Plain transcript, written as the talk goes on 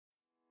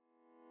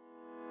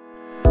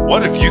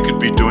What if you could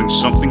be doing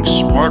something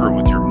smarter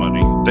with your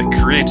money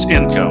that creates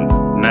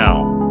income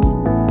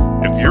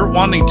now? If you're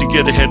wanting to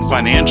get ahead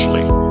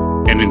financially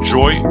and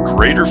enjoy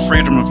greater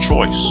freedom of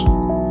choice,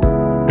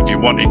 if you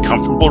want a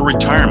comfortable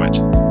retirement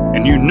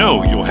and you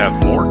know you'll have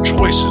more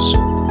choices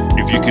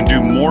if you can do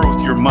more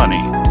with your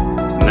money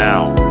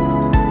now,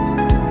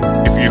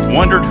 if you've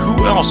wondered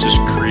who else is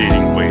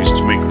creating ways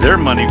to make their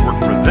money work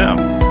for them,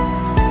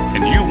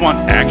 and you want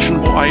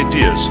actionable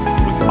ideas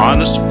with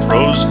honest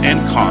pros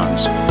and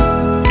cons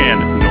and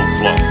no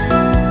fluff,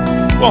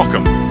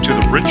 welcome to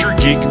the Richer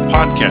Geek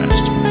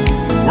Podcast.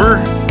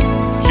 We're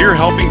here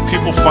helping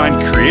people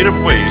find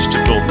creative ways to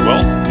build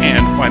wealth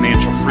and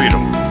financial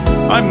freedom.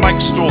 I'm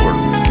Mike Stoller,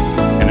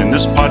 and in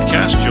this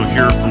podcast you'll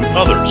hear from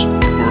others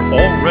who are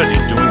already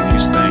doing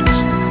these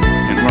things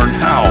and learn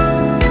how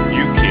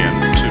you can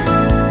too.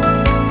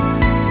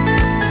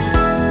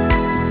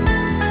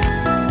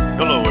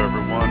 Hello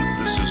everyone,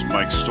 this is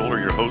Mike Stoller,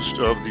 your host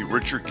of the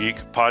Richer Geek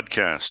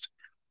Podcast.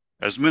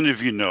 As many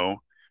of you know,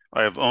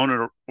 I have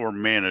owned or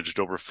managed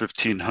over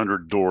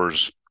 1,500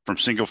 doors from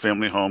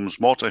single-family homes,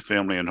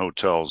 multifamily, and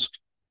hotels.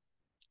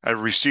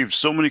 I've received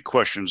so many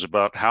questions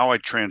about how I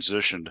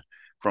transitioned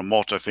from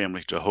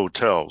multifamily to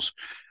hotels.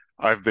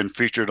 I've been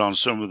featured on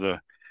some of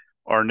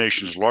our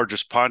nation's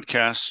largest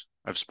podcasts.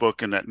 I've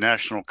spoken at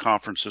national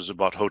conferences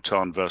about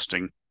hotel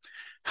investing.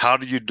 How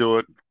do you do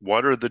it?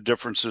 What are the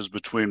differences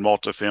between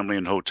multifamily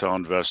and hotel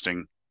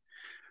investing?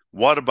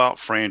 What about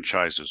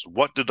franchises?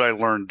 What did I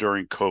learn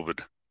during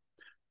COVID?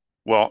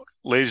 Well,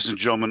 ladies and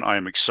gentlemen, I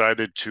am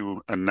excited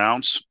to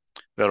announce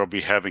that I'll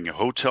be having a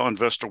hotel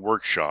investor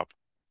workshop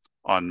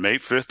on May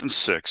 5th and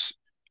 6th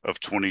of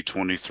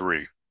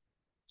 2023.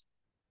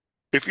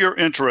 If you're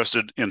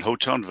interested in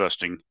hotel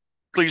investing,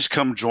 please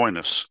come join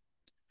us.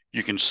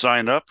 You can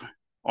sign up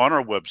on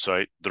our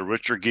website,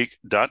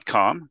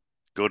 therichergeek.com.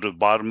 Go to the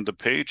bottom of the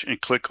page and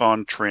click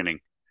on training.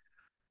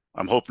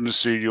 I'm hoping to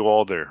see you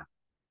all there.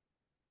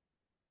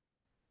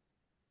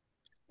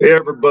 Hey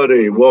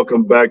everybody,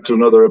 welcome back to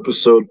another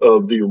episode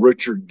of The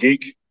Richer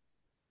Geek.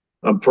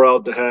 I'm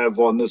proud to have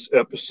on this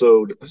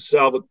episode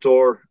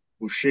Salvatore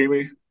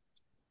Buscemi.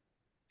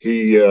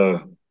 He,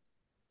 as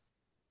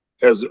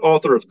the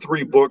author of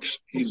 3 books,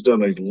 he's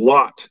done a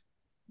lot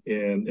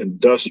in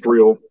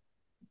industrial,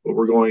 but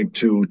we're going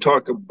to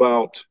talk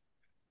about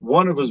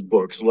one of his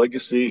books,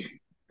 Legacy,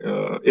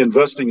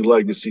 Investing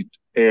Legacy,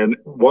 and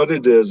what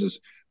it is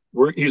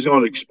he's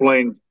going to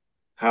explain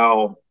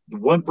how the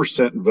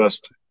 1%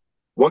 invest,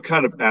 what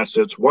kind of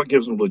assets, what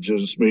gives them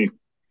legitimacy,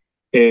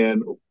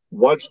 and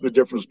what's the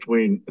difference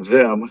between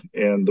them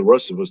and the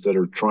rest of us that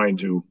are trying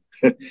to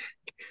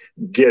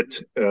get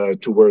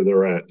to where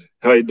they're at.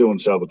 How you doing,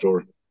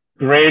 Salvatore?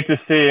 Great to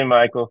see you,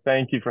 Michael.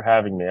 Thank you for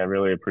having me. I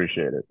really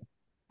appreciate it.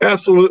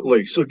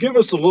 Absolutely. So give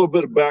us a little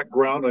bit of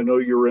background. I know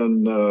you're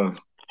in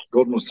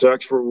Goldman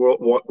Sachs for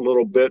a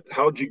little bit.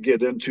 How'd you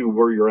get into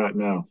where you're at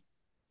now?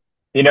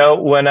 You know,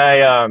 when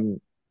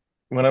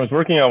I was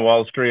working on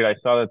Wall Street, I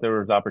saw that there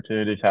was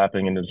opportunities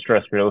happening in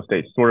distressed real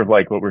estate, sort of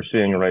like what we're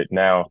seeing right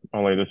now,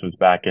 only this was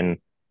back in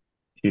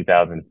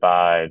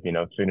 2005,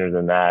 sooner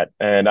than that.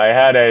 And I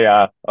had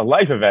a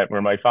life event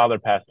where my father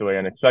passed away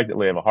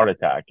unexpectedly of a heart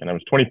attack. And I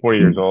was 24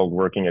 years old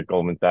working at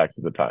Goldman Sachs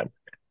at the time.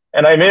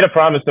 And I made a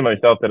promise to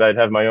myself that I'd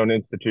have my own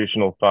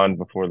institutional fund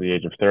before the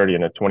age of 30.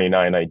 And at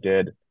 29, I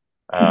did.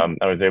 I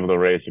was able to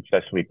raise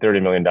successfully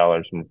 $30 million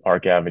from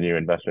Park Avenue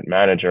Investment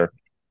Manager.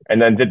 And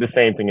then did the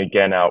same thing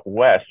again out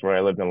west, where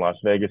I lived in Las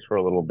Vegas for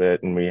a little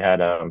bit. And we had,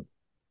 that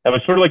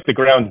was sort of like the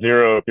ground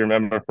zero, if you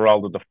remember, for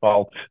all the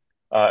defaults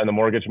in the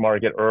mortgage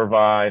market,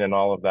 Irvine and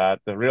all of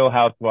that. The Real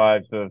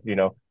Housewives of,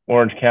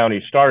 Orange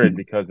County started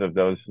because of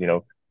those,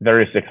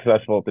 very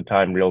successful at the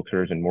time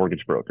realtors and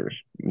mortgage brokers.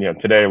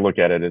 Today I look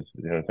at it as,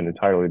 it's an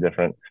entirely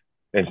different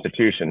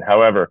institution.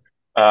 However,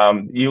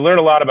 you learn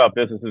a lot about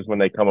businesses when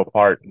they come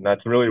apart, and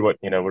that's really what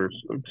we're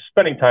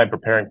spending time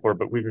preparing for.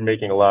 But we've been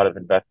making a lot of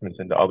investments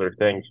into other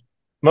things,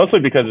 mostly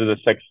because of the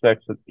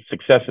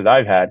success that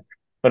I've had,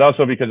 but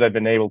also because I've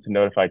been able to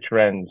notify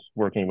trends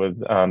working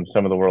with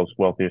some of the world's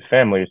wealthiest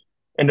families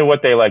into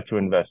what they like to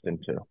invest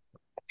into.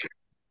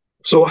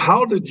 So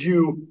how did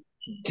you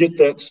get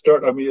that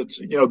start? I mean,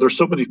 it's there's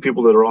so many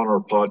people that are on our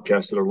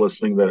podcast that are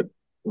listening that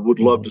would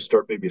love to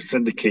start maybe a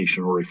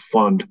syndication or a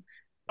fund.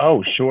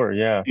 Oh, sure.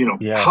 Yeah.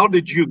 How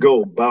did you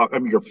go about,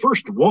 your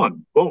first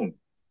one, boom,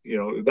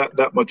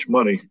 that much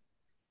money?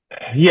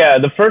 Yeah.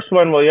 The first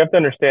one, well, you have to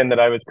understand that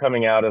I was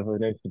coming out of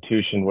an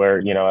institution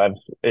where,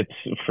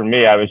 for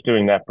me, I was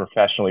doing that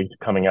professionally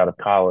coming out of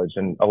college.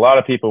 And a lot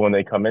of people, when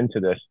they come into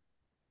this,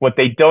 what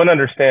they don't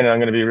understand, and I'm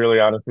going to be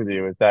really honest with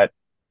you, is that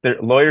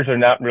lawyers are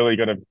not really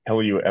going to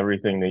tell you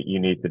everything that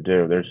you need to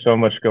do. There's so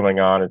much going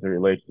on as it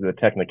relates to the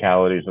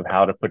technicalities of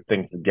how to put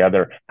things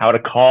together, how to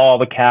call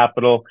the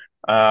capital,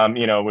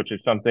 which is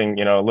something,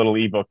 a little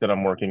ebook that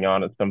I'm working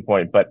on at some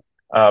point. But,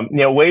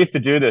 ways to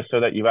do this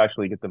so that you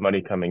actually get the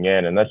money coming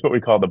in. And that's what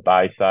we call the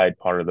buy side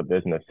part of the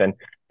business. And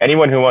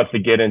anyone who wants to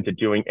get into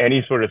doing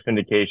any sort of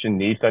syndication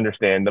needs to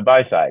understand the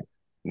buy side,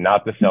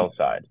 not the sell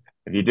side.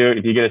 If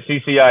you get a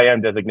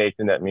CCIM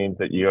designation, that means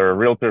that you're a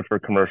realtor for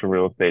commercial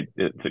real estate.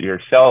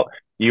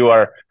 You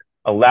are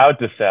allowed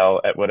to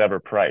sell at whatever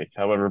price.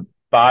 However,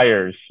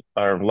 buyers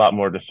are a lot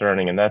more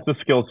discerning, and that's a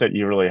skill set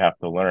you really have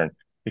to learn.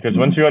 Because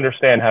once you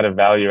understand how to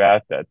value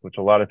assets, which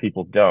a lot of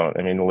people don't,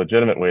 I mean, the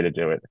legitimate way to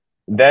do it,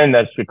 then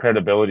that's the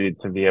credibility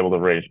to be able to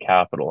raise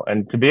capital.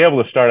 And to be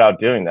able to start out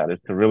doing that is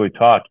to really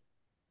talk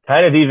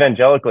kind of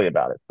evangelically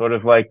about it, sort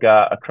of like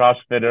a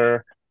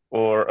CrossFitter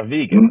or a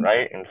vegan,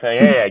 right? And say,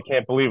 hey, I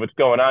can't believe what's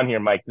going on here,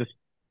 Mike.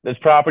 This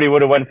property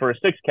would have went for a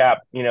 6 cap,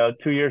 2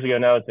 years ago.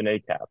 Now it's an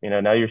 8 cap.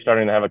 Now you're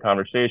starting to have a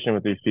conversation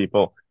with these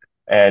people,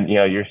 and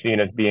you're seen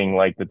as being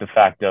like the de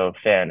facto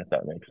fan, if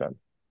that makes sense.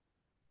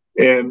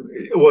 And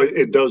well,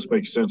 it does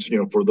make sense,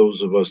 for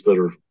those of us that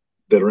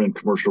are in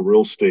commercial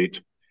real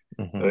estate.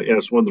 And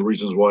it's one of the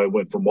reasons why I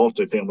went from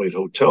multifamily to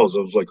hotels.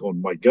 I was like, oh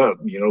my God,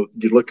 you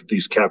look at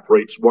these cap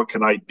rates. What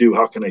can I do?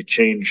 How can I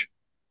change,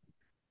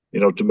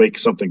 to make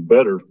something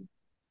better?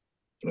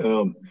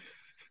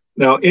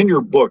 Now, in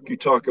your book, you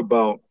talk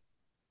about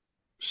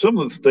some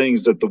of the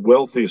things that the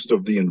wealthiest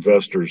of the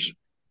investors,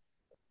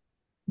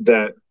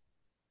 that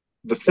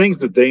the things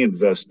that they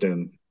invest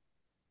in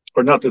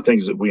are not the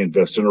things that we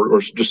invest in, or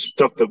just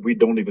stuff that we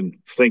don't even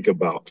think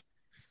about.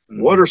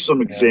 What are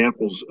some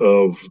examples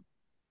of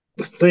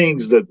the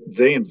things that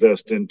they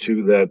invest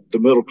into that the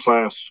middle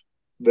class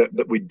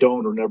that we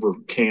don't or never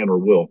can or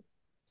will?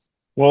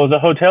 Well, as a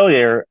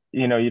hotelier,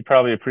 you'd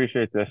probably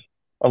appreciate this.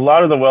 A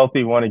lot of the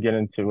wealthy want to get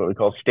into what we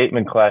call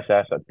statement class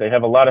assets. They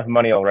have a lot of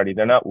money already.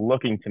 They're not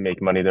looking to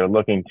make money. They're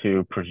looking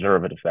to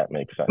preserve it, if that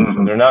makes sense.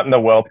 So they're not in the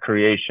wealth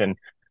creation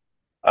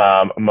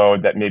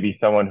mode that maybe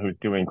someone who's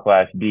doing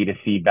class B to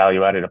C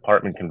value-added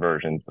apartment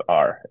conversions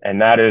are. And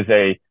that is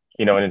an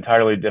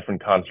entirely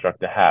different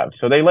construct to have.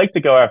 So they like to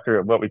go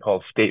after what we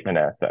call statement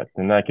assets.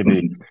 And that could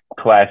be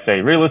class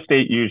A real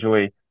estate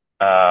usually,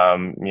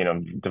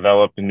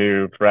 developed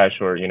new, fresh,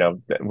 or,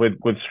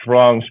 with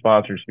strong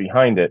sponsors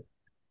behind it.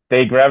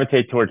 They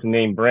gravitate towards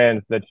name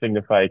brands that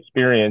signify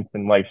experience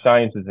and life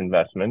sciences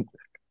investments.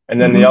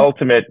 And then the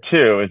ultimate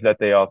too is that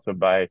they also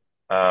buy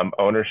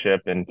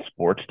ownership in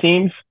sports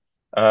teams,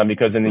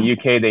 because in the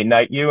UK, they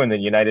knight you. In the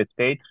United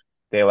States,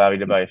 they allow you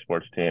to buy a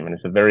sports team. And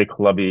it's a very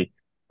clubby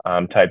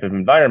type of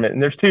environment.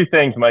 And there's two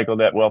things, Michael,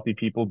 that wealthy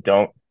people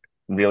don't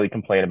really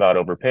complain about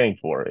overpaying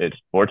for. It's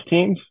sports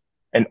teams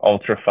and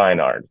ultra fine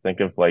art. Think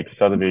of like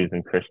Sotheby's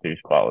and Christie's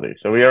quality.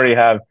 So we already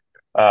have,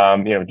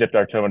 dipped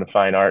our toe into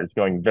fine art. It's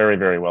going very,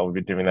 very well. We've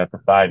been doing that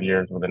for 5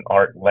 years with an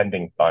art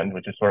lending fund,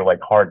 which is sort of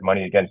like hard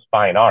money against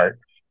fine art,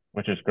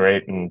 which is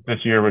great. And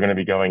this year we're going to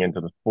be going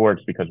into the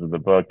sports because of the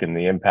book and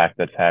the impact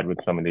that's had with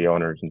some of the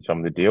owners and some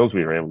of the deals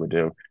we were able to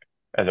do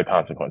as a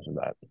consequence of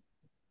that.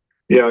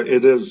 Yeah,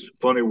 it is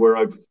funny where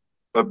I've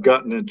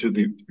gotten into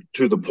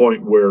the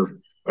point where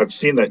I've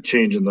seen that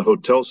change in the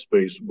hotel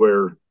space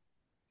where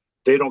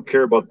they don't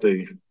care about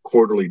the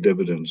quarterly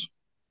dividends.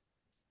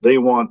 They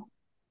want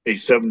a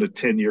 7 to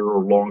 10 year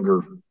or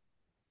longer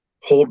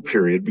hold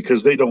period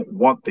because they don't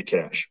want the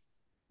cash.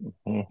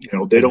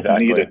 They don't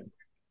need it.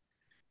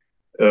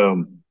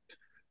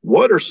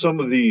 What are some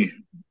of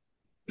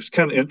it's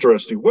kind of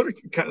interesting. What are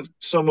kind of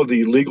some of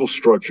the legal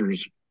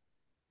structures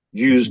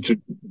used to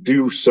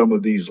do some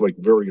of these like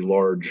very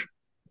large?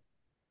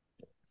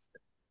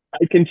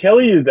 I can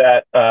tell you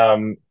that,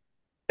 and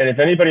if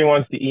anybody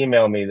wants to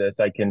email me this,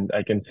 I can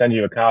send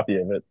you a copy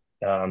of it.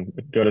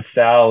 Go to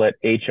sal@hrn.llc.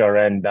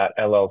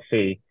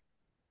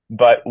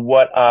 But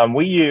what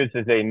we use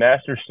is a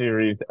master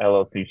series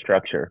LLC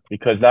structure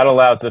because that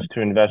allows us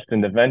to invest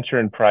in the venture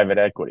and private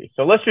equity.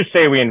 So let's just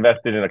say we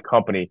invested in a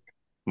company,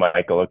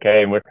 Michael,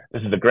 okay? And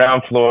this is the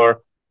ground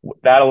floor.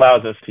 That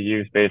allows us to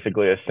use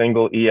basically a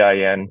single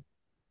EIN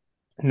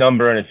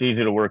number, and it's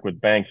easy to work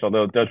with banks,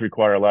 although it does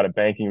require a lot of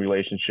banking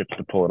relationships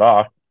to pull it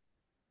off.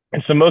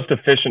 It's the most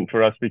efficient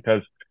for us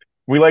because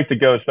we like to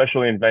go,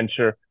 especially in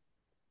venture,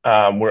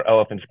 where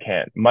elephants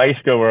can't. Mice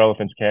go where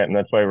elephants can't, and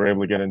that's why we're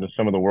able to get into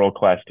some of the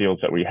world-class deals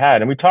that we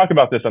had. And we talk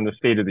about this on the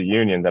State of the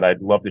Union that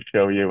I'd love to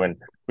show you, and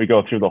we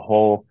go through the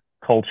whole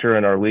culture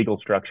and our legal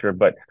structure.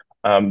 But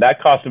that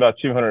costs about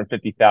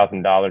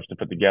 $250,000 to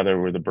put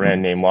together with a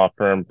brand name law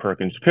firm,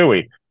 Perkins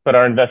Coie. But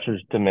our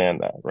investors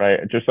demand that,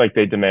 right? Just like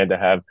they demand to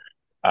have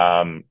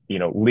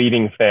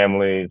leading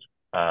families,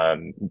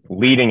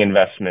 leading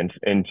investments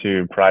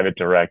into private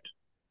direct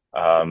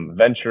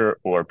venture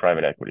or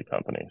private equity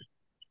companies.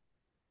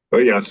 Oh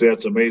yeah, see,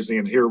 that's amazing.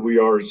 And here we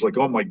are. It's like,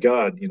 oh my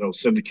God,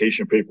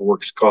 syndication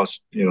paperwork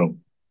costs, 10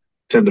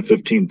 to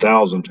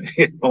 15,000.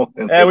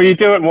 Well, you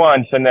do it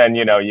once, and then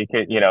you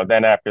can,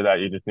 then after that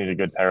you just need a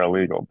good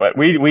paralegal. But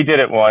we did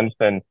it once,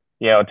 and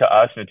to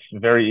us, it's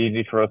very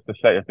easy for us to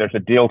say if there's a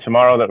deal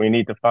tomorrow that we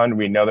need to fund,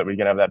 we know that we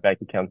can have that bank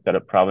account set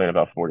up probably in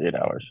about 48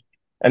 hours.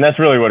 And that's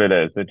really what it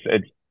is.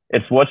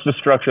 It's what's the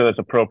structure that's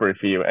appropriate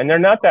for you. And they're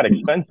not that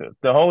expensive.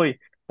 The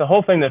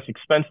whole thing that's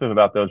expensive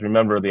about those,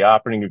 remember, the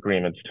operating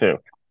agreements too.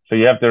 So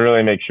you have to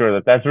really make sure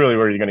that that's really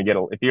where you're going to get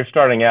if you're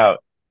starting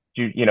out,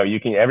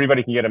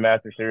 everybody can get a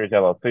master series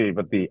LLC,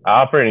 but the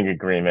operating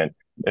agreement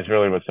is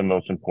really what's the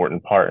most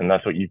important part. And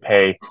that's what you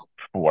pay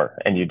for,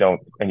 and you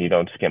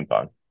don't skimp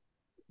on.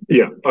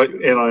 Yeah, I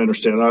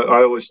understand.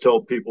 I always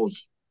tell people,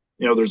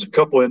 there's a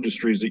couple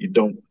industries that you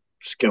don't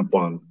skimp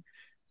on,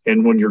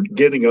 and when you're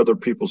getting other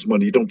people's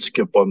money, you don't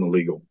skimp on the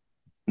legal.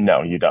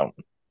 No, you don't.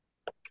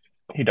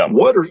 You don't.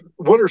 What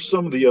are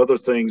some of the other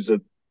things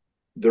that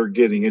they're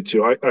getting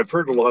into? I've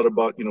heard a lot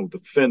about the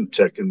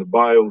fintech and the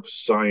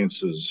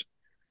biosciences,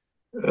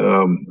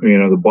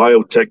 the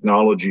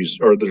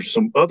biotechnologies. Are there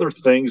some other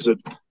things that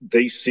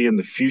they see in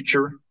the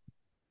future?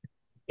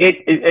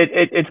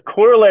 It's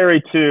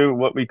corollary to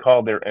what we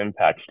call their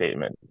impact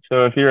statement.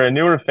 So if you're a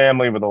newer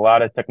family with a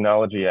lot of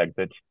technology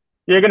exits,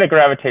 you're going to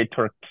gravitate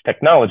towards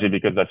technology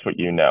because that's what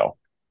you know.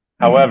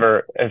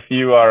 However, if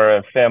you are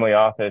a family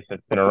office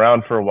that's been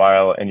around for a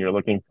while and you're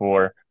looking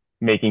for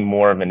making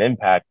more of an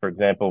impact, for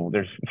example,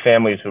 there's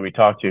families who we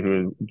talk to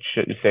who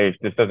should say, if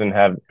this doesn't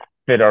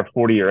fit our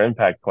 40-year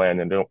impact plan,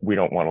 then we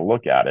don't want to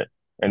look at it.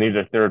 And these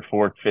are third,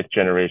 fourth, fifth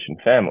generation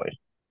families.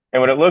 And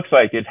what it looks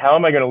like is, how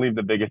am I going to leave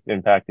the biggest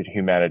impact to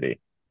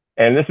humanity?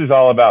 And this is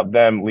all about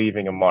them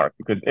leaving a mark,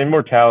 because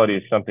immortality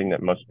is something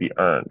that must be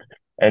earned.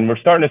 And we're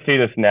starting to see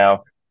this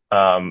now.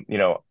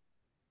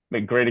 A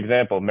great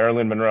example,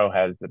 Marilyn Monroe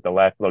has, at the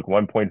last look,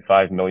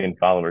 1.5 million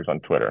followers on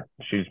Twitter.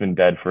 She's been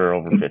dead for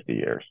over 50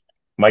 years.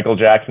 Michael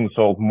Jackson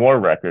sold more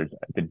records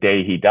the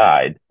day he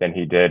died than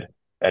he did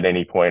at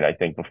any point, I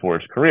think, before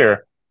his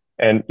career.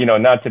 And,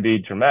 not to be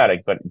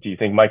dramatic, but do you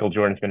think Michael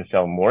Jordan's going to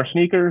sell more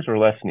sneakers or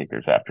less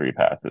sneakers after he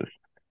passes?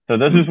 So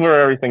this is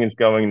where everything is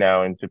going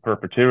now into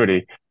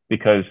perpetuity,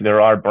 because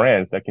there are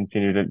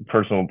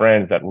personal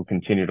brands that will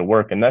continue to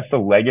work. And that's the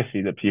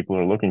legacy that people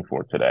are looking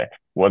for today,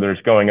 whether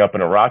it's going up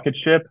in a rocket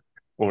ship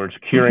or it's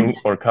curing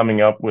or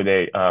coming up with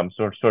a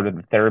sort of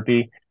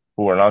therapy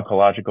for an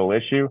oncological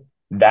issue.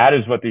 That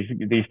is what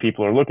these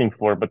people are looking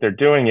for, but they're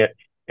doing it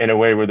in a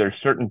way where there's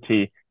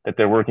certainty that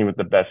they're working with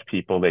the best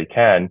people they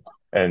can.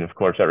 And of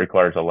course, that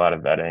requires a lot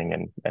of vetting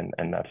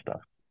and that stuff.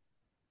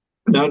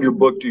 Now, in your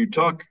book, do you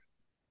talk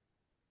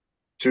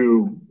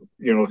to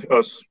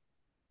us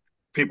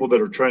people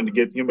that are trying to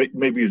get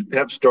maybe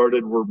have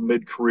started, were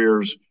mid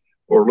careers,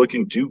 or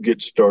looking to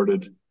get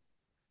started,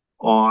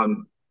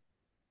 on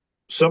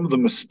some of the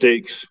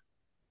mistakes,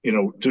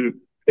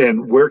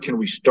 and where can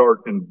we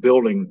start in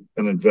building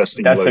an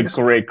investing legacy? That's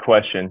a great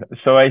question.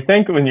 So I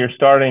think when you're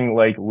starting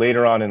like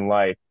later on in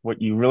life,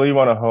 what you really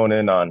want to hone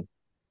in on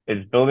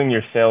is building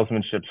your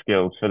salesmanship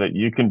skills so that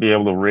you can be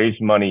able to raise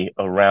money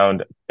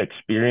around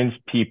experienced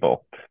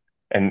people.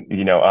 And,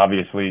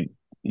 obviously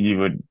you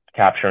would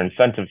capture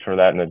incentives for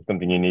that, and that's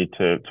something you need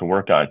to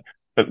work on.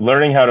 But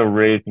learning how to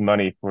raise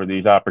money for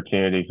these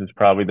opportunities is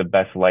probably the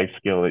best life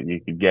skill that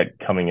you could get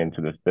coming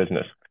into this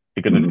business,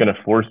 because it's going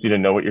to force you to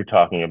know what you're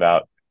talking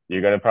about.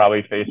 You're going to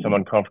probably face some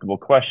uncomfortable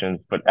questions,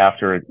 but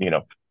after,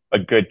 a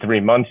good 3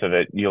 months of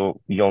it,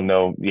 you'll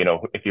know,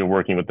 if you're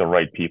working with the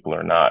right people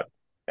or not.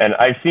 And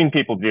I've seen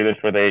people do this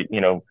where they,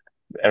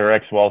 are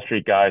ex-Wall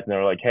Street guys, and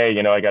they're like, hey,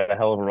 I got a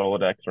hell of a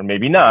Rolodex, or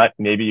maybe not.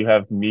 Maybe you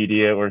have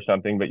media or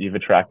something, but you've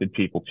attracted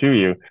people to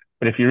you.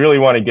 But if you really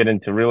want to get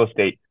into real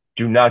estate,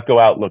 do not go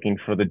out looking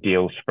for the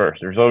deals first.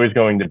 There's always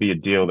going to be a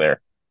deal there.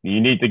 You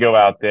need to go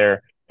out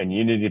there and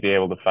you need to be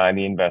able to find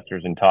the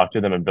investors and talk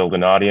to them and build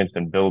an audience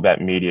and build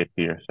that media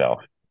to yourself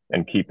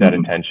and keep that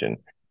attention.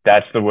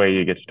 That's the way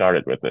you get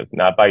started with this,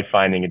 not by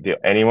finding a deal.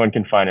 Anyone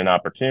can find an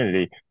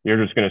opportunity.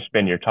 You're just going to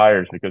spin your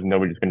tires because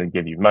nobody's going to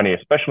give you money,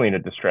 especially in a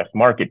distressed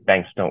market.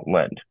 Banks don't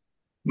lend.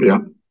 Yeah,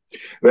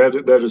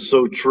 that is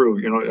so true.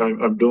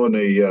 I'm doing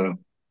a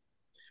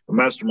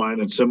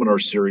mastermind and seminar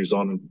series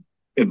on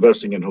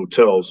investing in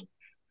hotels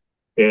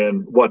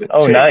and what it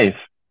takes. Nice.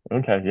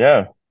 Okay,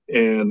 yeah.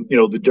 And,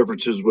 the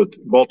differences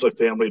with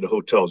multifamily to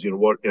hotels,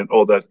 what, and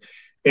all that.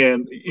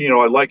 And,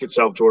 I like it,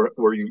 Salvatore,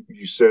 where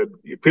you said,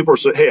 people are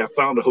saying, hey, I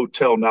found a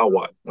hotel, now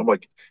what? I'm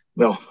like,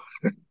 no.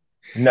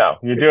 No,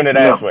 you're doing it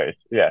anyways.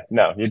 Yeah,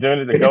 no, you're doing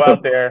it to go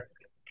out there,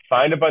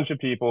 find a bunch of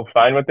people,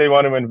 find what they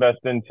want to invest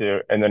into,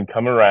 and then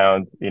come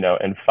around,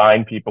 and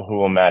find people who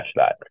will match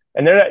that.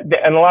 And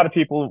a lot of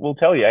people will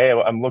tell you, hey,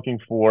 I'm looking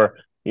for,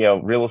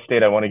 real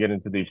estate. I want to get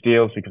into these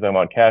deals because I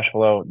want cash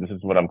flow. This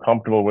is what I'm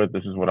comfortable with.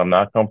 This is what I'm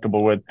not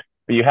comfortable with.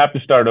 But you have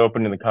to start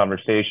opening the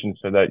conversation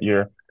so that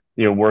you're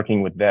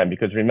working with them.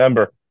 Because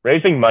remember,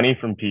 raising money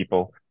from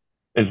people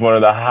is one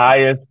of the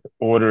highest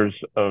orders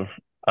of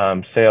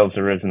sales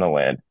there is in the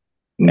land.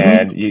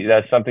 And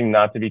that's something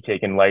not to be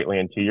taken lightly.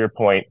 And to your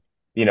point,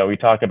 we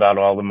talk about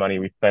all the money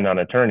we spend on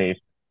attorneys.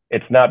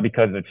 It's not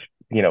because it's,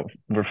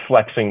 we're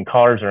flexing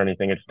cars or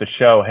anything. It's to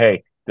show,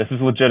 hey, this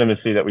is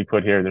legitimacy that we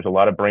put here. There's a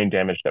lot of brain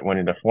damage that went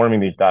into forming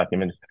these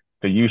documents.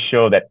 So you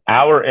show that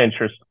our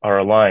interests are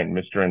aligned,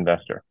 Mr.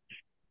 Investor.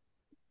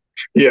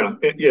 Yeah,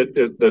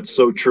 that's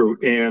so true.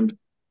 And,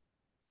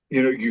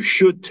 you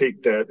should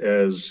take that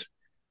as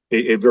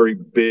a very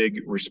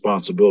big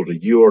responsibility.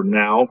 You are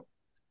now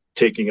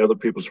taking other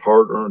people's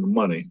hard-earned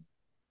money,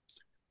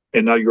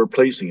 and now you're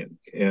replacing it.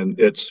 And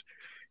it's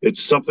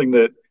something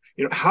that,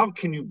 how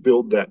can you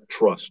build that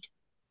trust?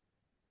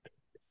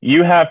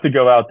 You have to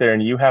go out there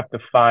and you have to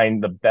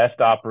find the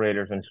best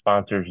operators and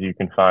sponsors you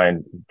can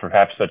find,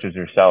 perhaps such as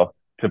yourself,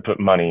 to put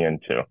money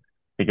into,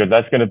 because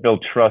that's going to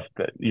build trust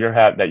that you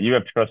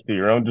have trust to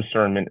your own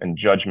discernment and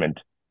judgment,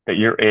 that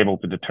you're able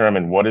to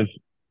determine what is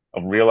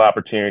a real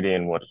opportunity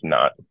and what's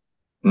not.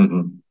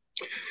 Mm-hmm.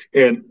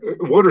 And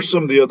what are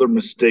some of the other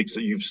mistakes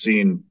that you've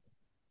seen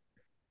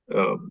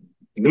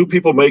new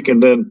people make,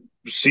 and then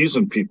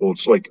seasoned people?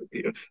 It's like,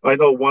 I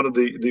know one of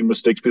the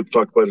mistakes people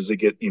talk about is they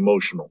get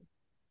emotional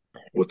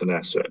with an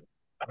asset.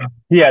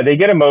 Yeah, they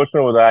get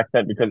emotional with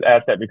asset because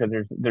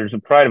there's a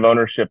pride of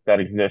ownership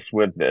that exists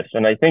with this.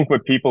 And I think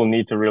what people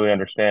need to really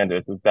understand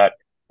is that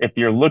if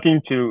you're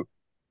looking to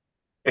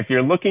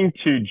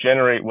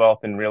generate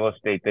wealth in real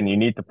estate, then you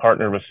need to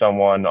partner with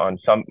someone on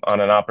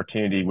an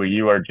opportunity where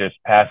you are just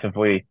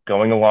passively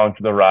going along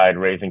for the ride,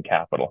 raising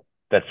capital.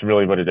 That's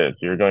really what it is.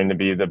 You're going to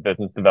be the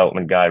business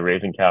development guy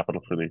raising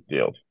capital for these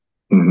deals.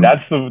 Mm-hmm.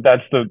 That's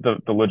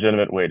the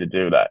legitimate way to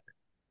do that.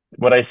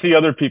 What I see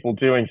other people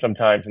doing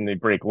sometimes, and they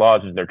break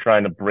laws, is they're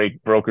trying to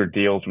broker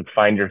deals with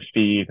finder's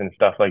fees and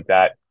stuff like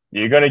that.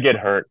 You're going to get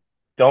hurt.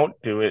 Don't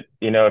do it.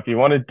 If you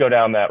want to go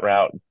down that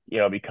route,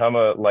 become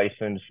a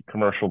licensed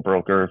commercial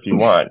broker if you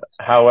want.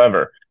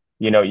 However,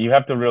 you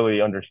have to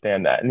really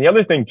understand that. And the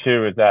other thing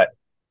too is that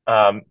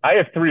I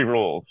have 3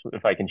 rules,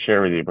 if I can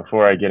share with you,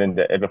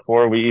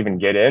 before we even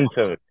get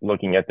into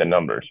looking at the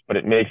numbers, but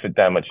it makes it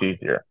that much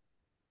easier.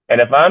 And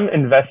if I'm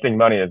investing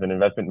money as an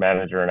investment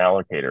manager and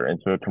allocator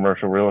into a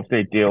commercial real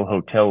estate deal,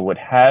 hotel, what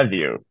have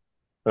you,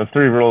 those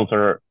 3 rules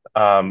are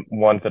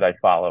ones that I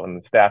follow, and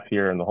the staff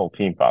here and the whole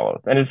team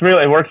follows. And it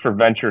works for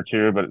venture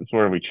too, but it's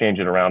where we change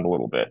it around a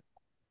little bit.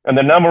 And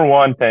the number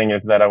one thing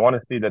is that I want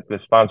to see that the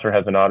sponsor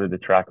has an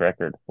audited track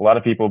record. A lot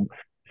of people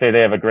say they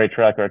have a great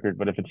track record,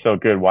 but if it's so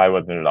good, why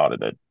wasn't it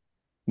audited?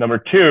 Number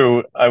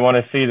 2, I want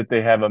to see that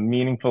they have a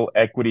meaningful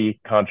equity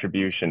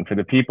contribution. For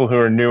the people who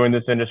are new in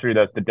this industry,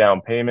 that's the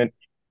down payment.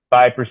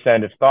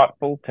 5% is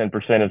thoughtful,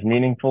 10% is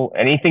meaningful.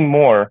 Anything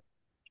more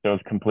shows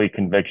complete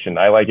conviction.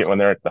 I like it when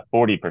they're at the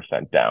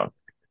 40% down.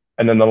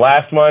 And then the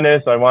last one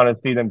is I want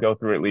to see them go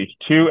through at least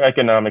 2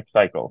 economic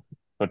cycles.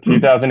 So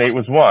 2008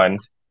 was one.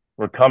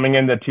 We're coming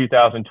into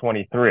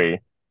 2023.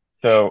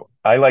 So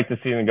I like to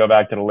see them go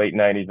back to the late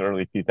 90s,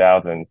 early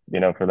 2000s,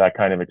 for that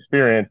kind of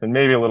experience, and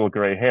maybe a little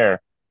gray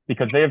hair,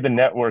 because they have the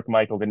network,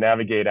 Michael, to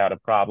navigate out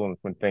of problems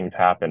when things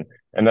happen.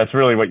 And that's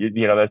really what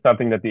that's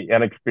something that the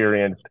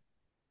inexperienced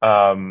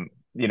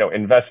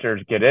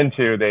investors get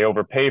into. They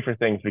overpay for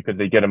things because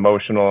they get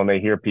emotional, and they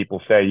hear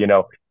people say,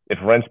 if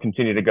rents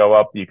continue to go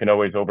up, you can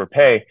always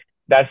overpay.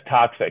 That's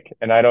toxic,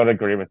 and I don't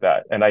agree with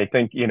that. And I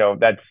think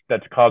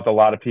that's caused a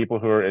lot of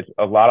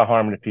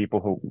harm to people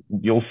who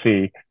you'll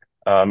see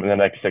in the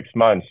next 6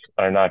 months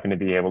are not going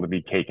to be able to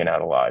be taken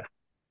out alive.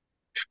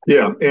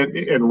 Yeah,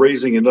 and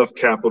raising enough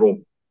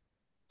capital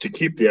to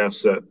keep the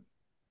asset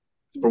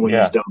for when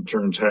these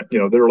downturns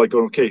they're like,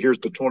 okay, here's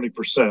the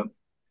 20%, and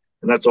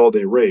that's all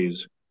they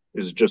raise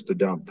is just the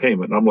down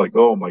payment. And I'm like,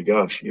 oh my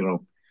gosh, you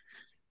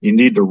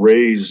need to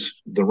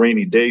raise the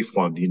rainy day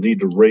fund. You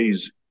need to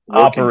raise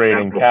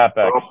operating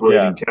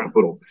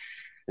capital.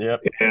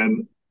 Yep.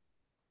 And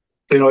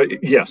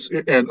yes,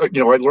 and I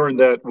learned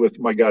that with,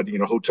 my God,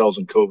 hotels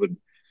and COVID.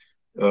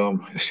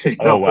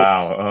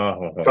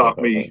 Wow.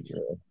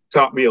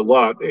 Taught me a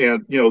lot.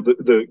 And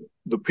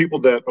the people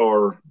that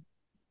are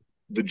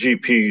the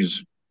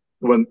GPs,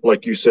 when,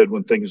 like you said,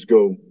 when things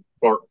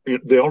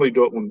they only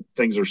do it when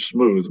things are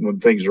smooth, when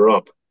things are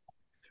up.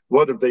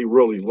 What have they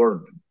really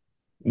learned?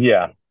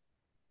 Yeah.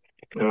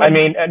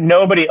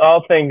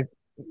 All things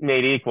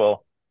made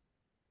equal,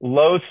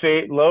 low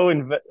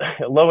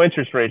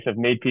interest rates have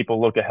made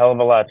people look a hell of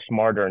a lot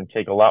smarter and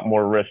take a lot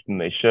more risk than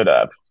they should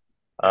have,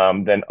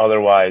 than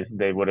otherwise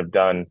they would have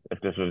done if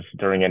this was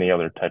during any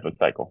other type of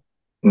cycle.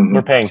 Mm-hmm.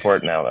 We're paying for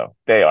it now, though.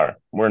 They are.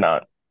 We're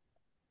not.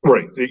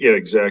 Right. Yeah,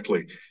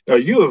 exactly. Now,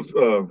 you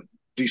have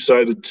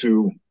decided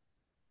to,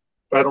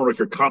 I don't know if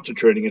you're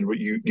concentrating in, but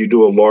you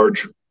do a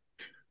large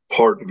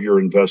part of your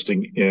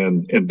investing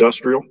in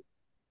industrial.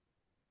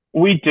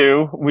 We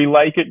do. We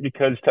like it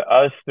because to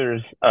us,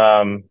 there's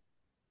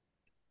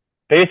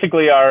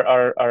basically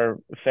our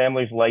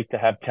families like to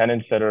have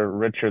tenants that are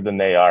richer than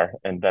they are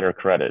and better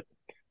credit.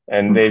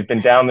 And they've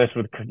been down this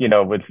with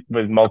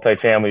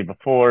multifamily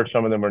before.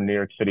 Some of them are New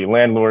York City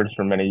landlords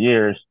for many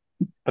years,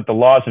 but the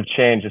laws have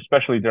changed,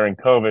 especially during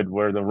COVID,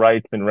 where the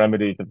rights and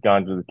remedies have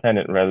gone to the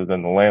tenant rather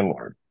than the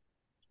landlord.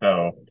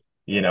 So,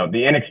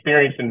 the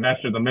inexperienced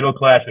investor, the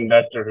middle-class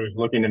investor who's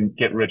looking to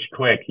get rich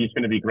quick, he's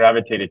going to be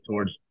gravitated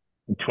towards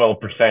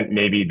 12%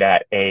 maybe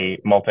that a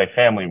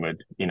multifamily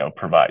would,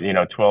 provide,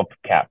 12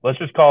 cap. Let's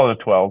just call it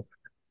a 12.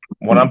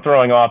 When I'm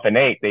throwing off an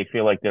 8, they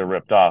feel like they're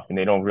ripped off and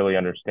they don't really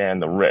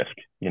understand the risk.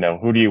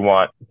 Who do you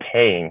want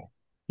paying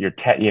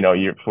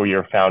for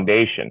your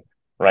foundation,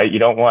 right? You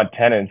don't want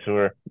tenants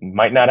who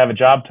might not have a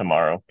job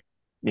tomorrow,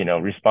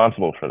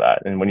 responsible for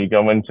that. And when you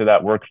go into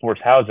that workforce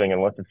housing,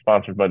 unless it's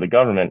sponsored by the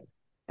government,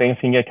 things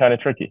can get kind of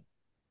tricky.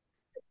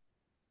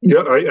 Yeah,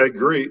 I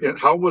agree. And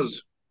how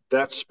was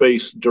that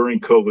space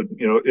during COVID?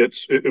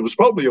 It was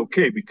probably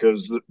okay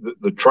because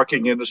the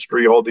trucking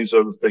industry, all these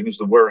other things,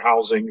 the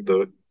warehousing,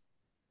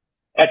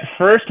 At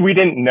first, we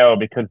didn't know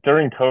because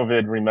during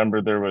COVID,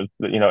 remember, there was,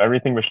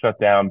 everything was shut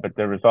down, but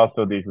there was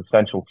also these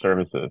essential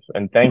services.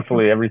 And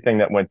thankfully, everything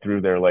that went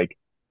through there, like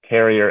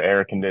Carrier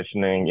air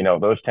conditioning,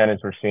 those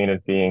tenants were seen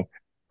as being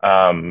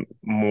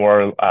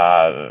more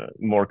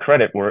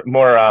credit,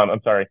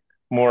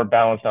 more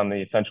balanced on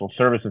the essential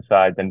services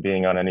side than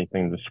being on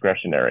anything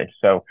discretionary.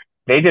 So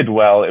they did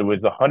well.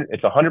 It's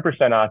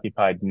 100%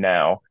 occupied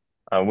now.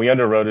 We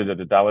underwrote it at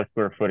 $1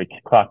 square foot. It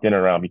clocked in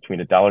around between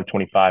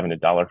 $1.25 and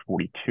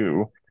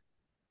 $1.42.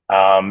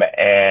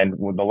 And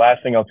the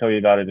last thing I'll tell you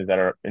about it is that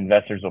our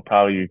investors will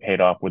probably be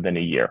paid off within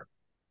a year.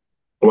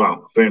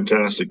 Wow,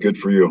 fantastic! Good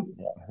for you.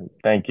 Yeah,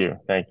 thank you.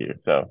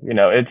 So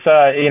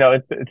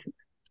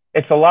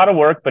it's a lot of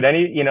work, but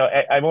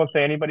I won't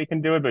say anybody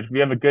can do it. But if you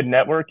have a good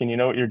network and you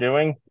know what you're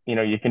doing,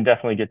 you can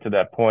definitely get to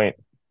that point.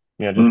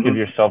 Just give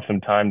yourself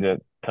some time to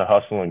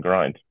hustle and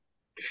grind.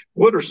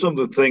 What are some of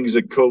the things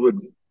that COVID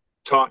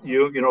taught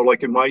you?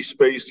 Like in my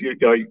space,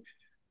 I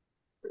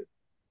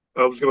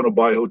was going to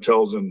buy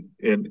hotels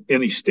in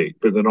any state,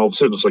 but then all of a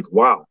sudden it's like,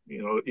 wow,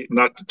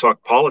 not to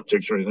talk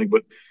politics or anything,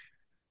 but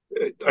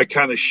I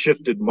kind of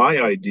shifted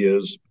my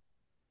ideas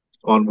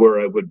on where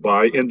I would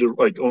buy into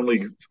like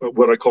only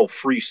what I call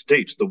free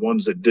states, the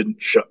ones that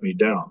didn't shut me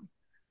down.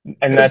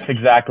 And that's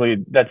exactly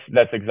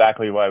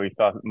why we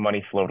saw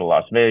money flow to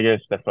Las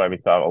Vegas. That's why we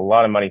saw a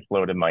lot of money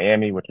flow to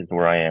Miami, which is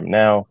where I am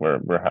now.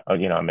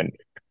 I'm in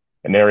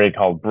an area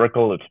called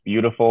Brickell. It's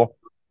beautiful.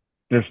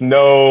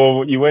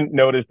 You wouldn't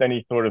notice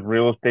any sort of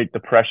real estate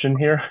depression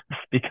here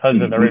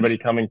because of everybody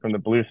coming from the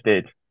blue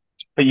states.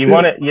 But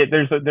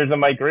there's a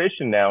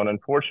migration now, and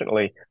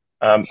unfortunately,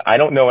 I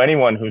don't know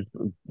anyone who's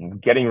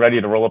getting ready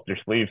to roll up their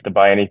sleeves to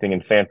buy anything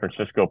in San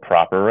Francisco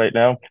proper right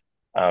now.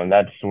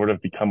 That's sort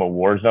of become a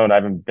war zone. I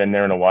haven't been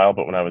there in a while,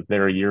 but when I was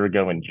there a year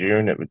ago in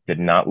June, did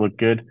not look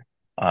good.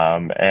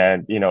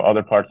 And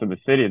other parts of the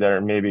city that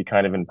are maybe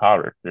kind of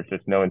impoverished. There's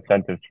just no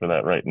incentives for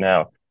that right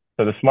now.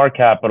 So the smart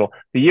capital,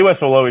 the U.S.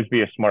 will always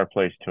be a smart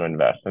place to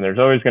invest, and there's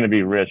always going to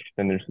be risks,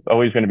 and there's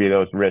always going to be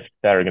those risks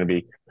that are going to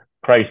be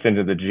priced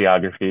into the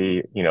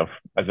geography,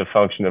 as a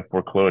function of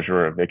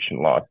foreclosure or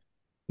eviction laws.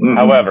 Mm-hmm.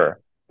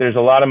 However, there's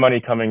a lot of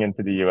money coming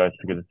into the U.S.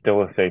 because it's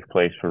still a safe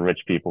place for rich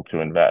people to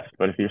invest.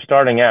 But if you're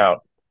starting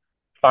out,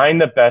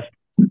 find the best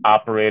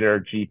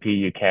operator GP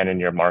you can in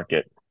your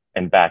market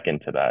and back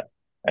into that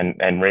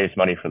and raise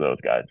money for those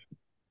guys.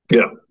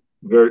 Yeah,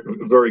 very,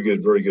 very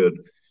good, very good.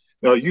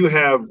 Now you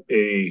have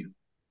a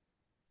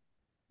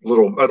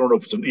little, I don't know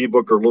if it's an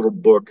ebook or a little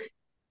book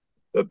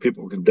that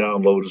people can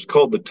download. It's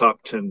called The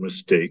Top 10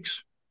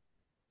 Mistakes.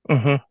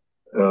 Mm-hmm.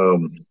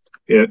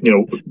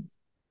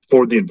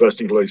 For the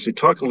investing legacy.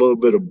 Talk a little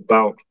bit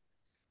about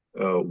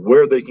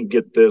where they can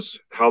get this,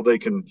 how they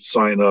can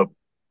sign up.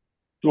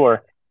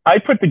 Sure. I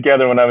put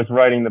together, when I was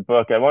writing the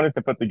book, I wanted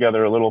to put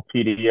together a little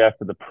PDF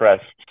for the press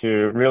to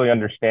really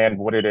understand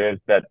what it is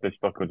that this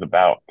book was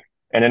about.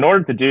 And in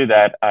order to do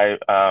that, I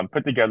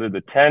put together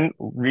the 10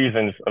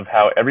 reasons of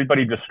how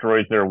everybody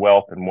destroys their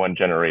wealth in one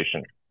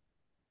generation.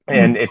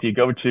 And if you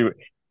go to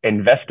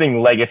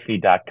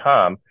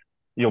investinglegacy.com,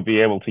 you'll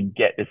be able to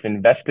get this.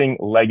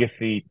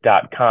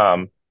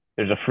 Investinglegacy.com.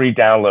 There's a free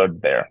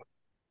download there.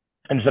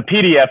 And it's a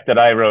PDF that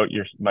I wrote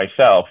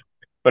myself,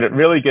 but it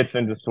really gets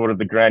into sort of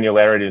the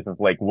granularities of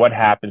like what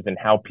happens and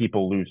how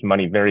people lose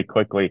money very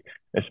quickly,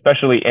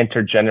 especially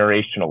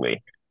intergenerationally.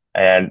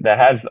 And that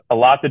has a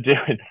lot to do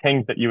with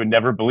things that you would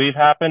never believe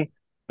happen.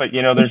 But,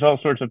 there's all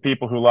sorts of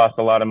people who lost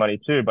a lot of money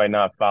too by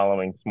not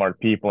following smart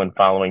people and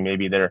following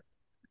maybe their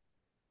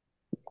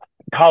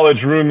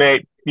college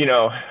roommate,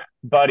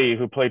 buddy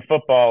who played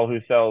football,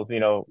 who sells,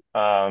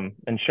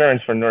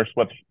 insurance for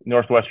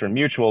Northwestern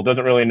Mutual,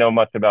 doesn't really know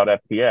much about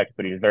FTX,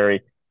 but he's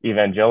very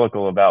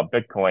evangelical about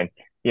Bitcoin.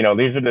 These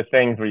are the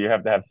things where you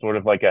have to have sort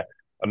of like a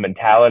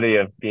mentality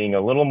of being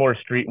a little more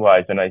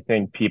streetwise than I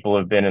think people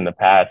have been in the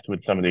past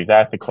with some of these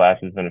asset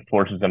classes, and it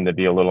forces them to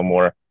be a little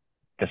more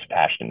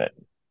dispassionate.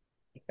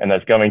 And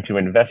that's going to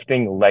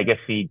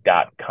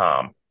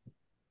investinglegacy.com.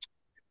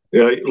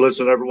 Yeah,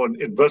 listen, everyone,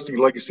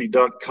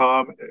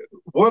 investinglegacy.com.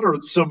 What are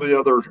some of the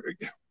other,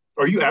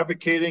 are you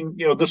advocating,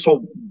 this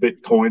whole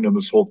Bitcoin and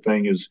this whole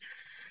thing is,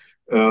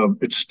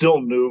 it's still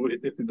new.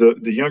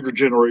 The younger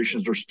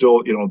generations are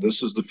still,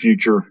 this is the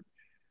future.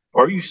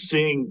 Are you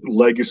seeing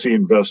legacy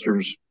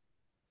investors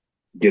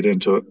get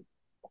into it?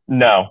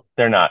 No,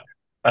 they're not.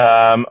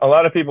 A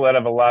lot of people that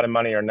have a lot of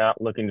money are not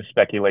looking to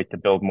speculate to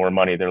build more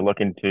money. They're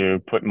looking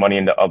to put money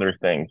into other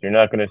things. You're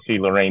not going to see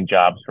Lorraine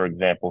Jobs, for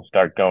example,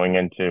 start going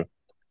into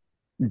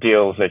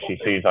deals that she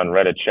sees on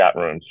Reddit chat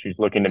rooms. She's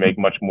looking to make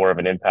much more of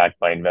an impact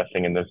by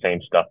investing in the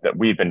same stuff that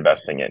we've been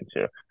investing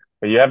into.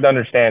 But you have to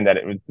understand that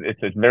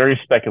it's a very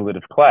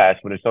speculative class,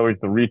 but it's always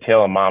the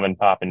retail and mom and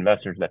pop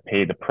investors that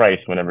pay the price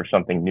whenever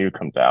something new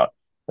comes out.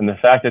 And the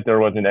fact that there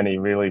wasn't any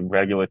really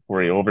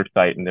regulatory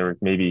oversight and there was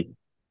maybe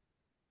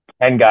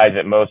 10 guys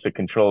at most that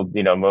controlled,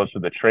 most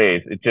of the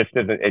trades, it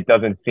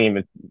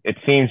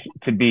seems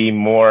to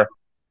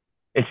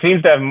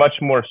have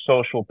much more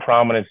social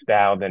prominence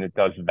now than it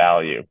does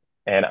value.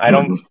 And I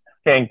don't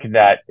think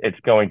that it's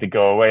going to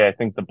go away. I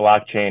think the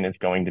blockchain is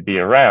going to be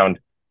around.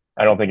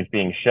 I don't think it's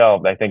being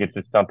shelved. I think it's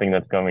just something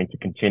that's going to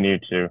continue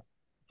to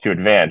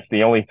advance.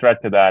 The only threat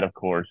to that, of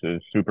course,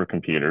 is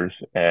supercomputers.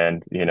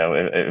 And,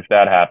 if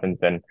that happens,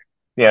 then,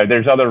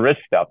 there's other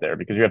risks out there,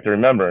 because you have to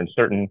remember, in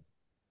certain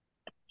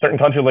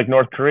countries like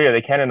North Korea,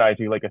 they canonize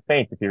you like a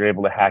saint if you're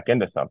able to hack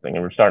into something.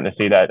 And we're starting to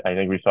see that. I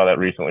think we saw that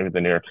recently with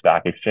the New York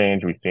Stock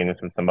Exchange. We've seen this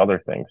with some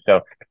other things.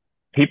 So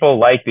people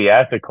like the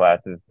asset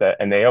classes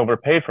and they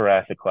overpay for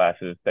asset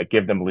classes that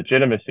give them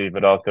legitimacy,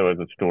 but also as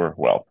a store of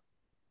wealth.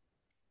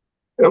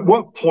 At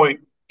what point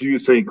do you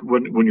think,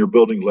 when you're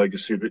building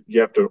legacy, that you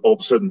have to all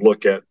of a sudden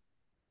look at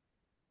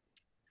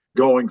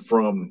going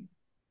from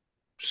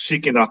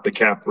seeking out the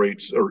cap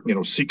rates, or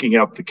seeking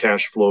out the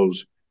cash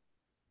flows,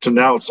 to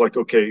now it's like,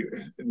 okay,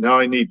 now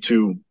I need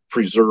to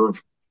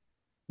preserve,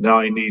 now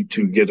I need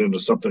to get into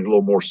something a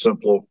little more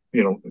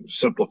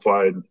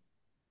simplified?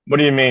 What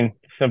do you mean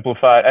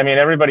simplified? I mean,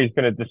 everybody's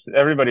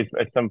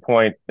at some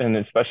point, and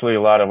especially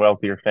a lot of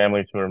wealthier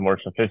families who are more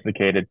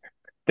sophisticated,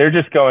 they're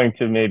just going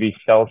to maybe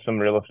sell some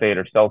real estate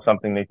or sell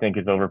something they think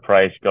is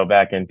overpriced, go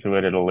back into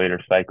it at a later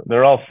cycle.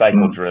 They're all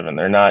cycle driven.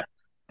 They're not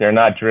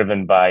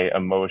driven by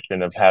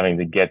emotion of having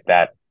to get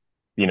that,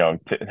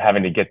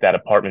 having to get that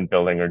apartment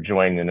building or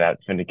join in that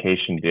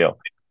syndication deal.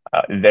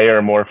 They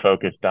are more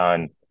focused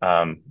on,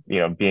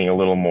 being a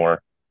little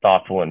more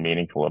thoughtful and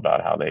meaningful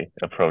about how they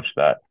approach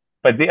that.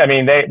 But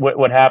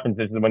what happens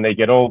is that when they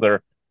get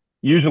older,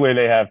 usually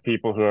they have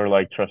people who are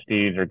like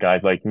trustees or guys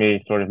like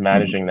me sort of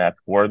managing that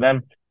for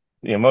them.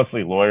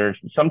 Mostly lawyers.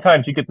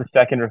 Sometimes you get the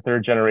second or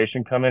third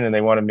generation come in and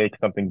they want to make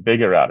something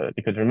bigger out of it,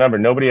 because remember,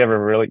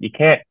 you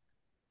can't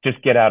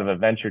just get out of a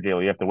venture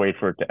deal. You have to wait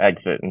for it to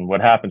exit. And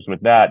what happens with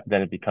that,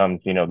 then it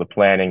becomes, the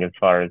planning as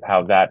far as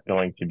how that's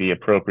going to be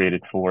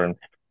appropriated for, and,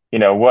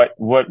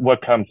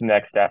 what comes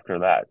next after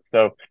that.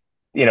 So,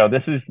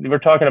 we're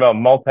talking about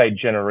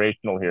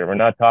multi-generational here. We're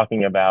not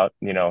talking about,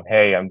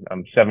 hey,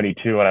 I'm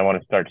 72 and I want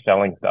to start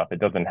selling stuff.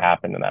 It doesn't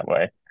happen in that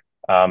way.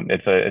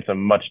 It's a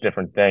much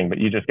different thing, but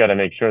you just got to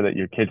make sure that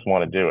your kids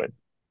want to do it,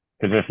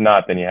 because if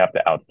not, then you have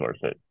to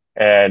outsource it.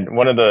 And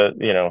one of the,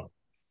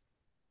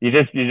 you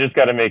just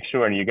got to make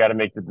sure, and you got to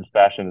make the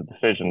dispassionate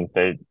decision.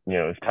 Say,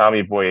 is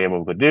Tommy Boy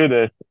able to do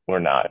this or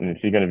not? And is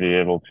he going to be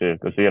able to?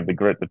 Does he have the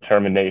grit,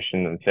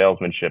 determination, and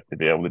salesmanship to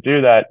be able to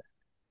do that?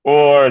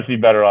 Or is he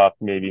better off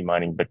maybe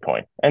mining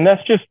Bitcoin? And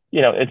that's just,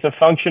 it's a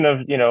function of,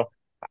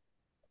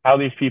 how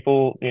these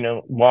people,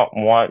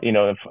 want,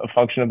 a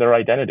function of their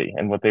identity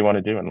and what they want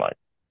to do in life.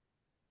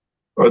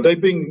 Are they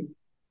being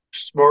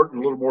smart and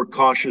a little more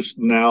cautious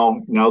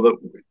now that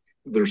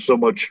there's so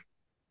much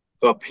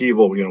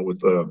upheaval,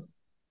 with the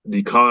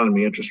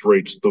economy, interest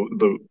rates,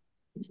 the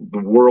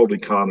world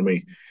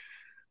economy?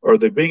 Are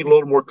they being a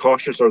little more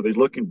cautious? Are they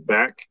looking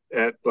back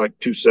at like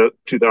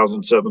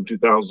 2007,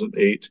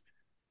 2008?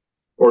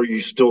 Or are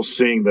you still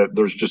seeing that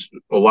there's just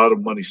a lot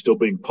of money still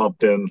being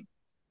pumped in?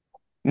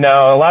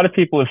 No, a lot of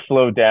people have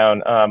slowed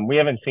down. We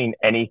haven't seen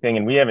anything,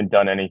 and we haven't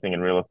done anything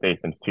in real estate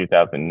since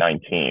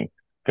 2019,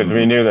 because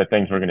we knew that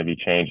things were going to be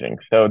changing.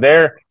 So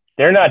they're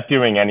not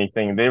doing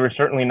anything. They were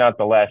certainly not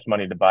the last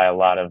money to buy a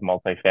lot of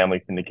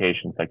multifamily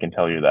syndications. I can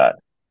tell you that,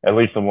 at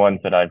least the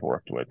ones that I've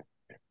worked with.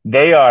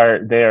 They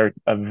are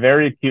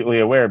very acutely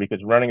aware,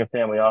 because running a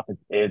family office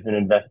is an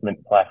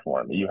investment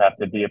platform. You have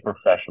to be a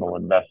professional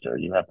investor.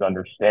 You have to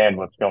understand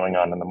what's going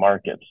on in the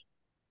markets.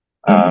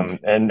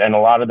 And a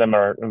lot of them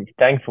are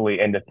thankfully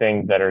into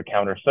things that are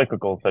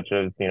counter-cyclical, such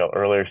as,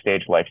 earlier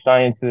stage life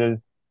sciences,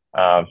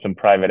 some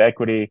private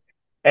equity,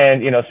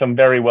 and, some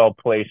very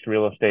well-placed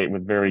real estate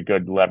with very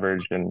good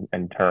leverage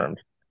and terms.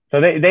 So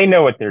they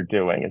know what they're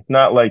doing. It's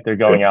not like they're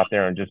going out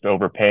there and just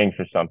overpaying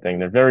for something.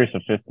 They're very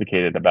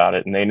sophisticated about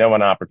it, and they know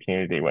an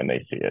opportunity when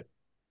they see it.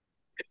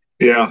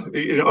 Yeah,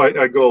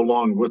 I go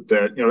along with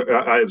that.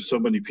 I have so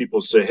many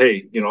people say,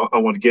 "Hey, I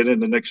want to get in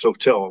the next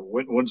hotel.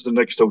 When's the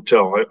next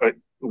hotel?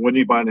 When are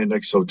you buying the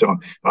next hotel?"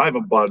 I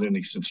haven't bought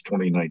any since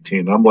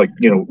 2019. I'm like,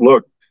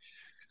 look,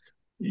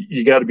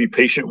 you got to be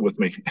patient with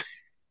me.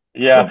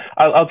 Yeah,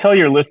 I'll tell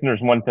your listeners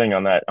one thing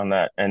on that,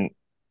 and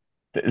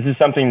this is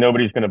something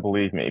nobody's going to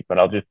believe me, but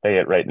I'll just say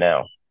it right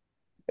now,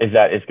 is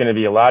that it's going to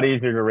be a lot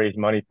easier to raise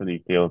money for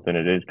these deals than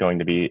it is going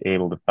to be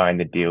able to find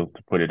the deals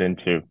to put it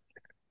into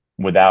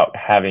without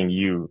having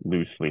you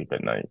lose sleep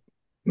at night.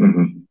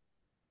 Mm-hmm.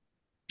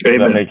 Does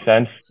that make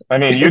sense? I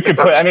mean, you can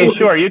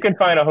sure, you can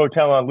find a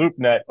hotel on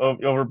LoopNet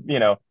over,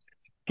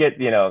 get,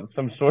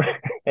 some sort of,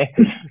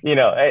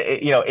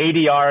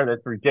 ADR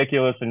that's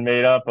ridiculous and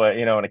made up, but,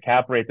 and a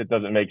cap rate that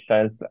doesn't make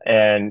sense.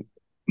 And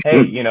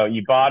hey,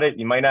 you bought it,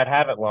 you might not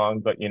have it long,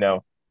 but, you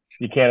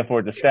can't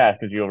afford the staff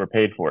because you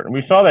overpaid for it. And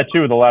we saw that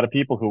too with a lot of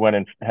people who went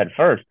in head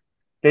first.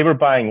 They were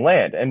buying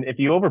land. And if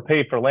you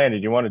overpay for land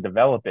and you want to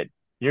develop it,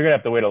 you're going to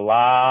have to wait a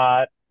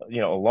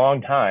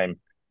long time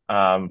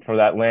for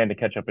that land to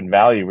catch up in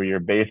value, where your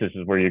basis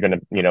is where you're going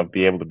to,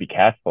 be able to be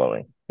cash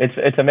flowing.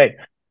 It's amazing.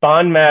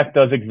 Bond math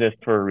does exist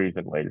for a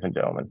reason, ladies and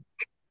gentlemen.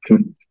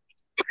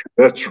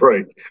 That's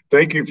right.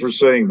 Thank you for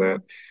saying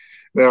that.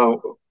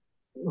 Now,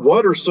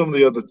 What are some of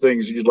the other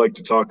things you'd like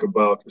to talk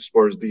about as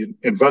far as the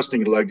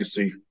investing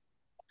legacy?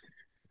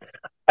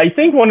 I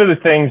think one of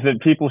the things that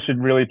people should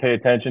really pay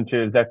attention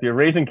to is that if you're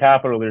raising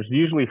capital, there's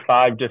usually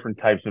 5 different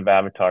types of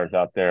avatars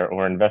out there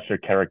or investor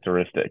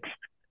characteristics.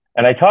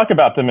 And I talk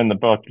about them in the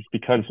book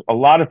because a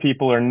lot of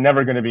people are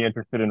never going to be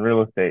interested in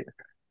real estate.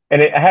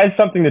 And it has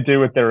something to do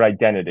with their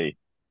identity.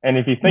 And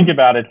if you think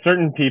about it,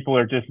 certain people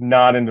are just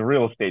not into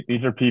real estate.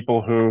 These are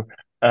people who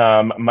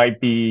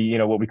might be,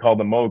 what we call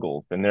the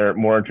moguls, and they're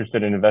more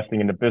interested in investing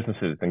into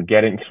businesses and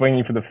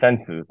swinging for the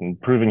fences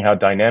and proving how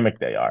dynamic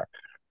they are.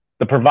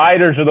 The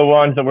providers are the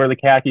ones that wear the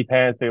khaki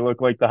pants. They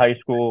look like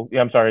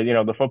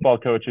the football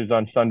coaches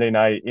on Sunday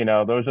night.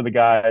 Those are the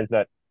guys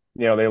that,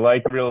 they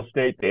like real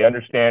estate. They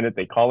understand it.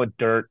 They call it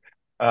dirt.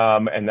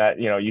 And that,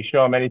 you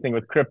show them anything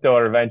with crypto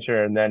or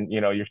venture, and then,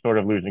 you're sort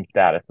of losing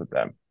status with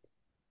them.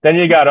 Then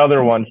you got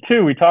other ones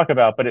too we talk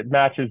about, but it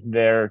matches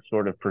their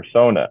sort of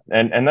persona.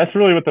 And that's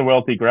really what the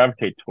wealthy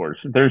gravitate towards.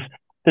 There's,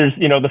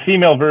 the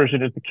female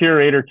version is the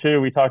curator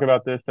too. We talk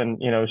about this, and,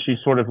 she's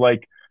sort of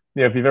like,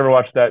 if you've ever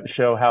watched that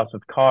show, House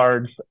of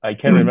Cards, I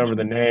can't remember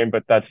the name,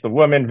 but that's the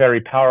woman,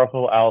 very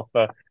powerful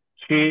alpha.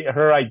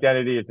 Her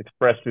identity is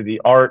expressed through the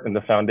art and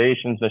the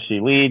foundations that she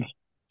leads.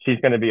 She's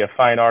going to be a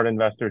fine art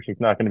investor. She's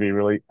not going to be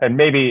really, and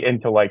maybe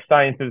into life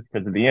sciences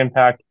because of the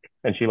impact.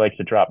 And she likes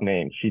to drop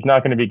names. She's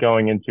not going to be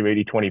going into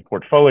 80-20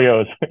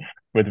 portfolios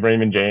with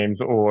Raymond James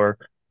or,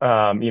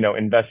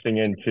 investing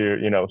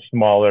into,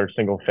 smaller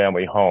single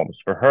family homes.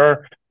 For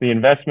her, the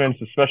investments,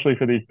 especially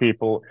for these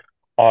people,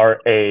 are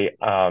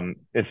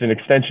it's an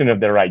extension of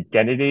their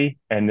identity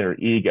and their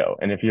ego.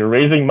 And if you're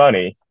raising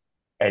money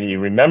and you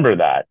remember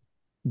that,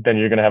 then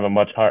you're going to have a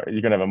much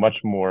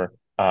more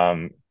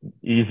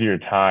easier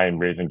time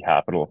raising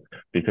capital,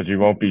 because you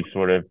won't be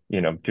sort of,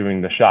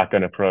 doing the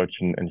shotgun approach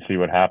and see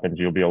what happens.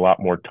 You'll be a lot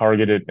more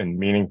targeted and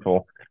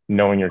meaningful,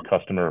 knowing your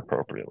customer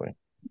appropriately.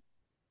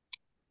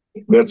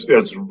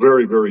 That's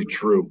very, very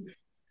true.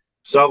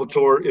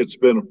 Salvatore, it's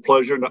been a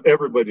pleasure. Now,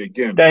 everybody,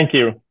 again. Thank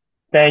you.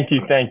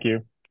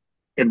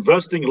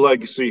 Investing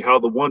Legacy, How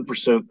the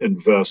 1%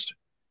 Invest.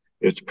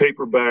 It's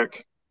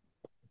paperback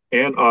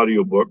and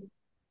audiobook.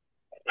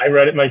 I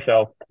read it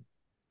myself.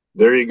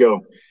 There you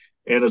go.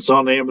 And it's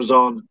on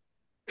Amazon.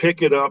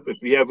 Pick it up.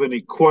 If you have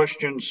any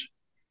questions,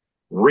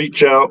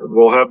 reach out.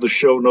 We'll have the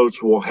show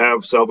notes. We'll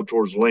have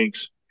Salvatore's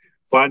links.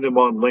 Find him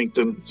on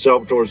LinkedIn.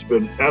 Salvatore's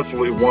been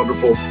absolutely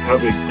wonderful.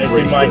 Have a Thank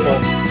great you, Michael.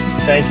 day.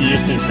 Thank you,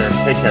 too, sir.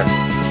 Take care.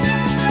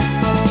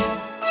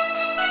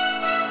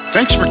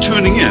 Thanks for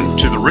tuning in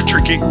to the Richer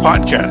Geek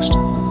Podcast,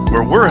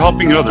 where we're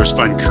helping others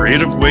find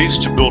creative ways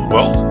to build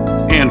wealth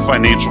and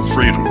financial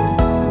freedom.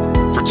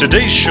 For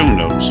today's show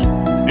notes,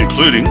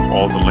 including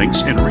all the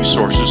links and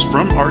resources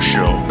from our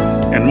show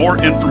and more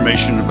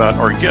information about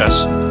our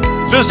guests,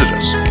 visit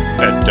us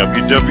at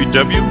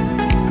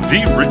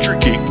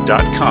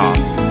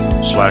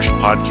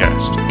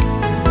www.therichergeek.com/podcast.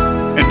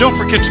 And don't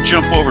forget to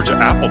jump over to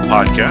Apple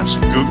Podcasts,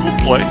 Google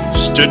Play,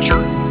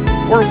 Stitcher,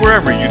 or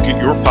wherever you get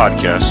your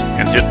podcasts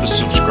and hit the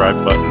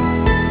subscribe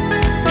button.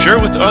 Share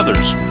with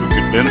others who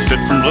could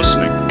benefit from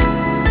listening.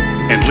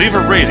 And leave a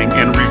rating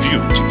and review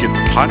to get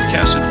the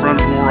podcast in front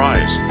of more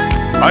eyes.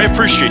 I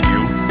appreciate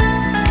you,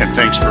 and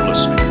thanks for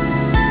listening.